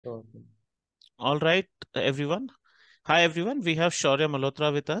Okay. All right, everyone. Hi, everyone. We have Shaurya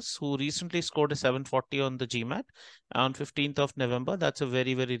Malhotra with us, who recently scored a 740 on the GMAT on 15th of November. That's a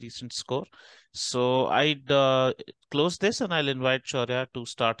very, very recent score. So I'd close this and I'll invite Shaurya to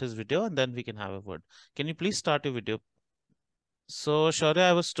start his video and then we can have a word. Can you please start your video? So, Shaurya,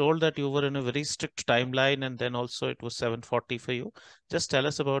 I was told that you were in a very strict timeline and then also it was 740 for you. Just tell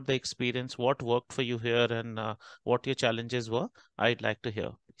us about the experience, what worked for you here and what your challenges were. I'd like to hear,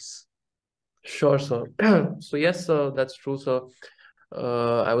 please. Sure, sir. So yes, that's true, sir.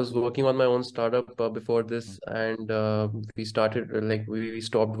 I was working on my own startup before this, and we started we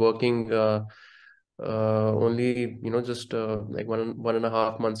stopped working only just like one and a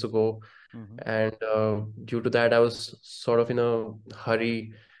half months ago, Mm-hmm. and due to that, I was sort of in a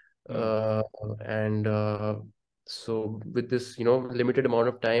hurry, Mm-hmm. uh, and so with this limited amount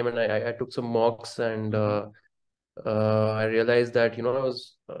of time, and I took some mocks and. Mm-hmm. I realized that I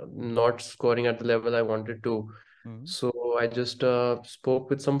was not scoring at the level I wanted to. Mm-hmm. So I just spoke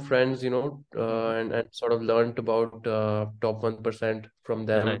with some friends, Mm-hmm. and sort of learned about top 1% from Right,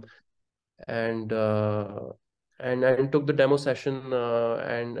 them, and and took the demo session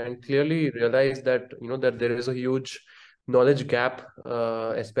and clearly realized that that there is a huge knowledge gap,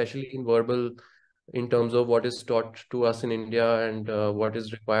 especially in verbal, in terms of what is taught to us in India and what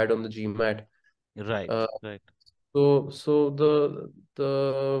is required on the GMAT. right, Uh, right. so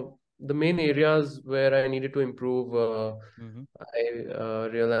the main areas where I needed to improve, Mm-hmm. I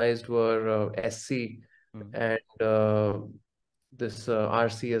realized were SC Mm-hmm. and this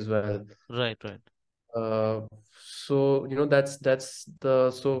RC as well. Right, right. Uh, so that's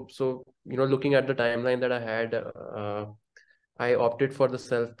the so looking at the timeline that I had, I opted for the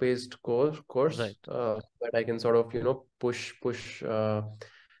self-paced course Right, that I can sort of push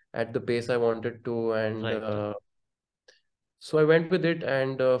at the pace I wanted to, and right, right. so I went with it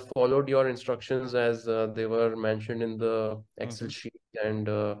and followed your instructions as they were mentioned in the Excel Mm-hmm. sheet, and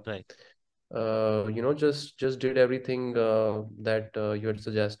Right. just did everything that you had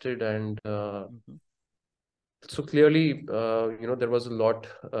suggested, and Mm-hmm. so clearly, there was a lot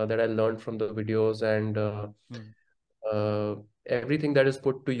that I learned from the videos, and Mm-hmm. uh, everything that is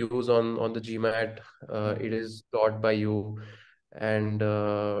put to use on the GMAT, Mm-hmm. it is taught by you, and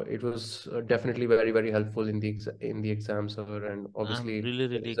it was definitely very, very helpful in the exam, sir. And I'm obviously, really,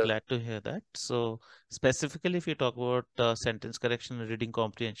 the really result. glad to hear that. So, specifically, if you talk about sentence correction and reading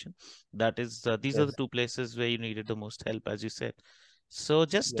comprehension, that is, these are the Yes, two places where you needed the most help, as you said. So,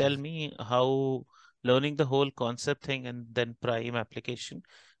 just tell yes. me how learning the whole concept thing and then prime application.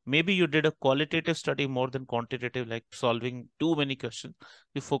 Maybe you did a qualitative study more than quantitative, like solving too many questions.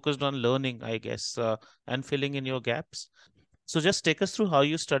 You focused on learning, I guess, and filling in your gaps. So just take us through how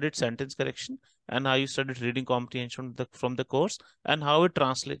you studied sentence correction and how you studied reading comprehension from the course and how it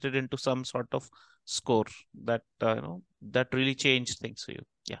translated into some sort of score that that really changed things for you.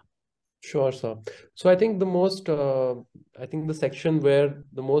 Yeah. Sure, sir. So I think I think the section where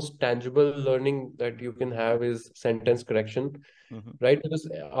the most tangible learning that you can have is sentence correction, Hmm. right? Because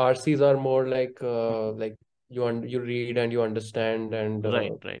RCs are more Hmm. like you read and you understand and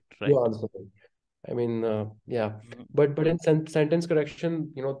Right, right, you right. answer. I mean, yeah, Hmm. but in sentence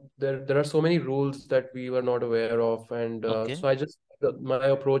correction, there are so many rules that we were not aware of, and Okay. so my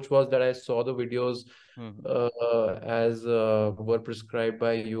approach was that I saw the videos Hmm. as were prescribed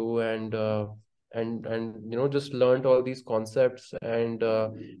by you, and just learned all these concepts, and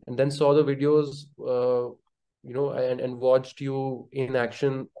then saw the videos, and watched you in Hmm.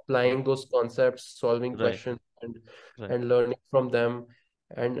 action, applying those concepts, solving Right, questions, right, and learning from them,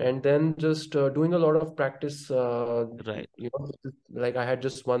 and then just doing a lot of practice. right. Like I had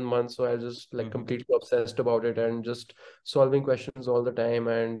just 1 month, so I just like Hmm. completely obsessed about it and just solving questions all the time,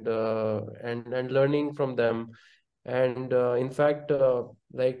 and learning from them. And in fact,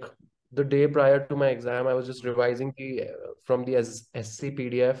 like the day prior to my exam, I was just Hmm. revising the from the SC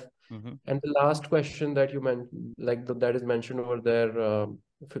PDF, Hmm. and the last question that you mentioned, that is mentioned over there,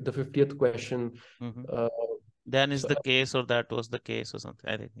 the 50th question. Hmm. Uh, Then is so the case or that was the case or something.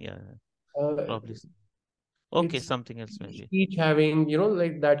 I think, yeah, yeah, uh, probably. Okay, it's something else maybe. each having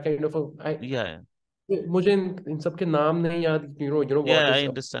like that kind of a I Yeah, yeah. मुझे इन सब के नाम नहीं याद, what Yeah, I is,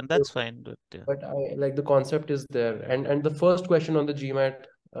 understand. That's fine. But yeah. but I like the concept is there, and the first question on the GMAT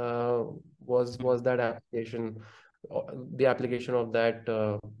uh, Mhm. was that application, uh, the application of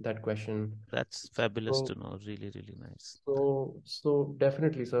that question. That's fabulous So to know. Really, really nice. so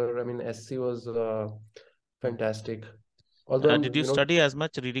definitely, sir. I mean, SC was Mhm. fantastic. Although Did I'm you study as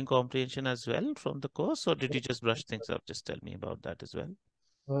much reading comprehension as well from the course, or did you just brush things up? Just tell me about that as well.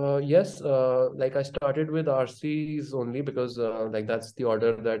 Yes, like I started with RCs only because like that's the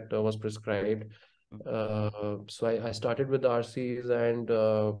order that was prescribed. Mm. So I started with the RCs and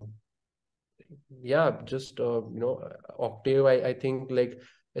yeah, just Octave. I think like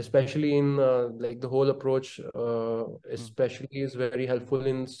especially in like the whole approach, Mm. especially is very helpful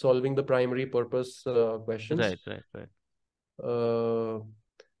in solving the primary purpose questions. Right, right, right. Uh,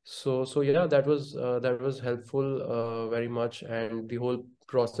 so yeah, that was helpful very much, and the whole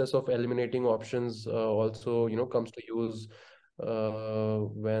process of eliminating options also comes to use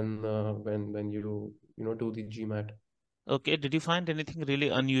when you do the GMAT. Okay, did you find anything really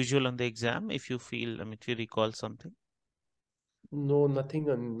unusual on the exam? If you feel, I mean, if you recall something? No,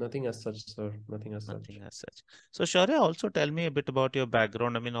 nothing as such, sir. Nothing as Nothing such. as such. So, Shaurya, also tell me a bit about your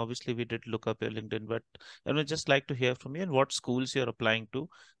background. I mean, obviously, we did look up your LinkedIn, but I would just like to hear from you and what schools you're applying to.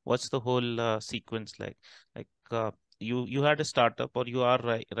 What's the whole sequence like? Like, you had a startup, or you are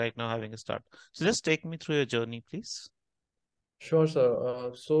right now having a startup. So, just take me through your journey, please. Sure,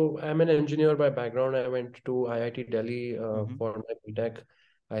 sir. So I'm an engineer by background. I went to IIT Delhi Mm-hmm. for my BTech.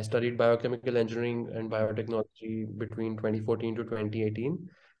 I studied biochemical engineering and biotechnology between 2014 to 2018.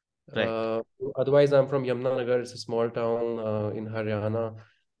 Right. Uh, Otherwise, I'm from Yamuna. It's a small town in Haryana,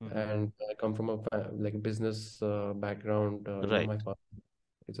 Mm-hmm. and I come from a like business background. Right. My father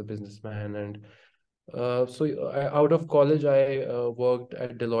is a businessman, and out of college, I worked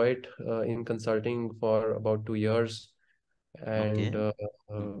at Deloitte in consulting for about 2 years, and Okay. uh,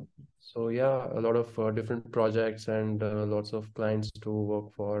 Mm-hmm. so yeah, a lot of different projects and lots of clients to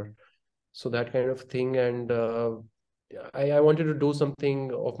work for. So that kind of thing, and I wanted to do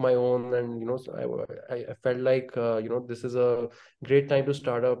something of my own, and I felt like this is a great time to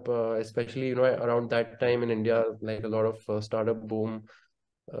start up, especially around that time in India, like a lot of startup boom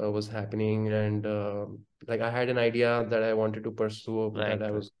was happening, and like I had an idea that I wanted to pursue that Right. I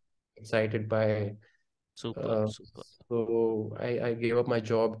Right. was excited by. Superb. Uh, Superb. so I gave up my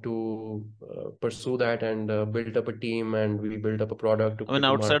job to pursue that and build up a team, and we built up a product to I mean, put to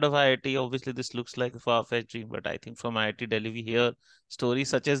market. outside of IIT, obviously this looks like a far-fetched dream, but I think from IIT Delhi, we hear stories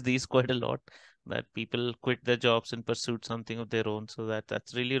such as these quite a lot, that people quit their jobs and pursued something of their own. So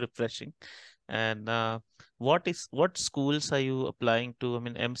that's really refreshing. And what schools are you applying to? I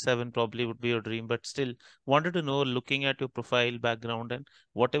mean, M7 probably would be your dream, but still wanted to know, looking at your profile background and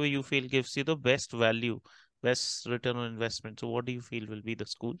whatever you feel gives you the best value, best return on investment. So what do you feel will be the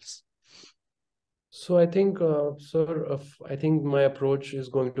schools? So I think, sir, I think my approach is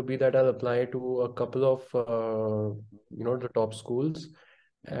going to be that I'll apply to a couple of the top schools,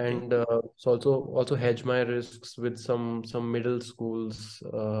 Okay. and so also hedge my risks with some middle schools,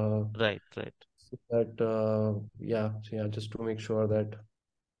 Right, right. so that yeah, just to make sure that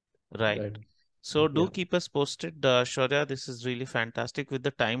Right. that So do yeah. keep us posted, Shaurya. This is really fantastic with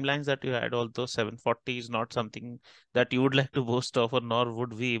the timelines that you had. Although 740 is not something that you would like to boast of, or nor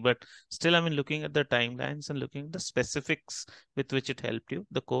would we, but still, I mean, looking at the timelines and looking at the specifics with which it helped you,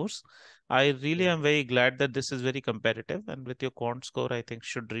 the course, I really am very glad that this is very competitive, and with your quant score, I think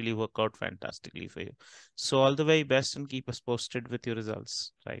should really work out fantastically for you. So all the very best, and keep us posted with your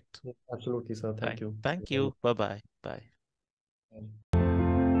results. Right. Yeah, absolutely, sir. Thank Right. you. Thank you. Bye bye. Bye. Bye.